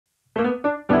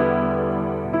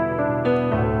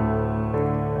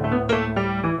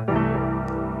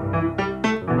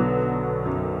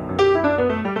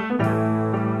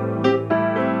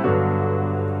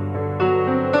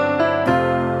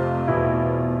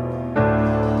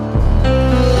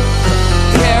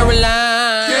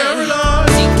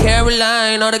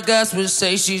All the gospel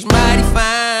say she's mighty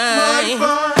fine.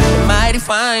 Mighty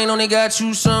fine, only got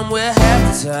you somewhere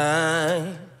half the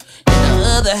time. And the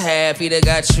other half, he that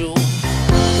got you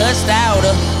touched out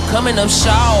or coming up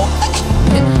short.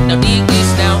 Now dig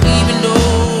this now, even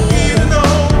though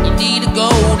you need a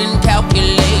golden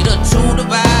calculator to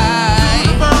divide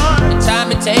the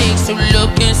time it takes to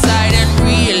look inside and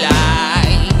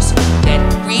realize that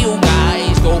real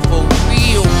guys go for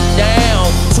real down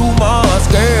to Mars,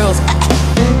 girls.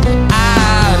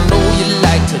 I know you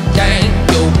like to dang,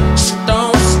 yo,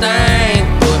 don't stink,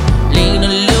 but lean a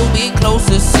little bit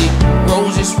closer, see,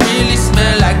 roses really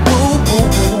smell like boo boo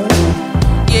boo.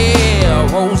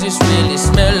 Yeah, roses really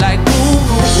smell like boo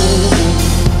boo boo.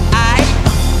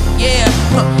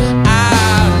 I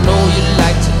know you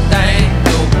like to dang,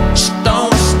 yo,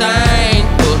 don't stink,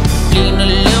 but lean a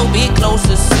little bit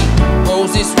closer, see,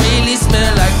 roses really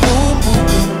smell like boo boo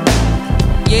boo.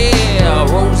 Yeah,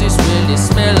 roses really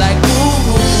smell like boo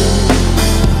boo.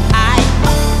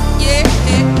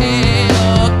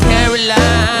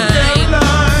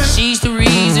 Caroline, she's the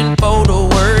reason for the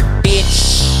word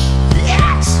bitch.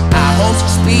 Yes. I hope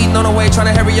she's speeding on the way, trying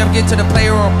to hurry up, get to the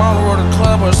player or baller or the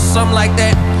club or something like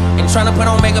that, and trying to put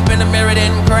on makeup in the mirror,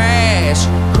 then crash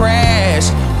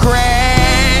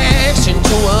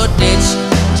into a ditch.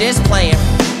 Just playing,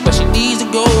 but she needs a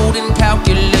golden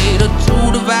calculator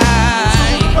to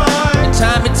divide the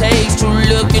time it takes to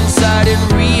look inside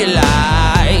and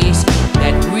realize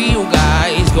that real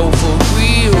guys go for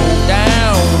real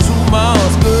down to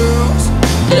Mars, girls.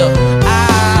 Look,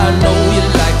 I know you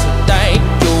like to thank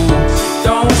you,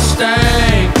 don't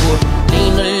stink, but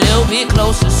lean a little bit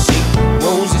closer, see,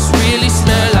 roses really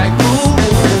smell like boo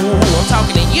boo. I'm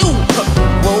talking to you,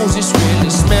 roses really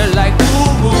smell like boo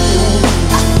boo.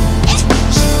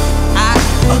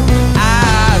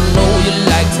 I know you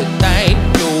like to thank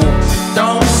you,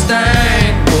 don't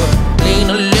stink, but lean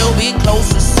a little bit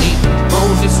closer, see,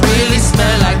 roses really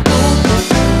smell like boo boo.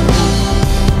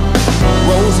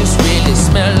 Roses really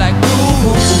smell like boo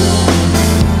boo.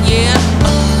 Yeah,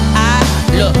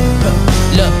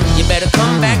 look, you better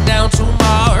come back down to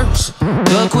Mars.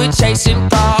 Girl, quit chasing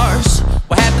cars.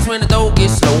 What happens when the dough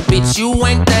gets low? Bitch, you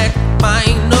ain't that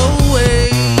fine, no way.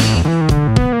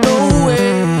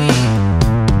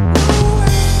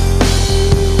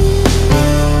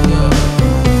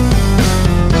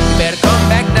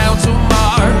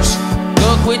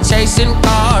 Quit chasing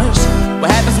cars.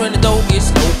 What happens when the dough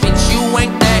gets low? Bitch, you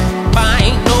ain't that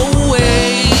fine. No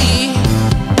way,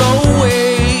 no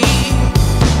way,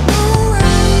 no way.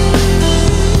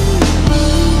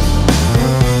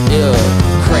 Yeah,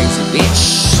 crazy bitch.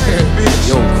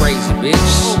 Yo, crazy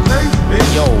bitch.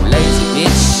 Yo, lazy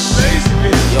bitch.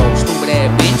 Yo, stupid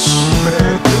ass bitch.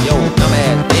 Yo, dumb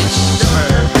ass bitch.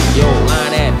 Yo,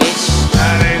 lying ass bitch.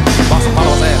 Boss of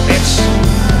balls ass bitch.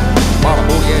 Bottom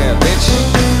booty ass bitch.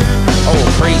 Oh,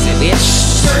 crazy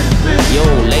bitch. Yo,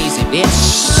 lazy bitch.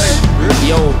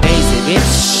 Yo, daisy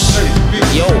bitch.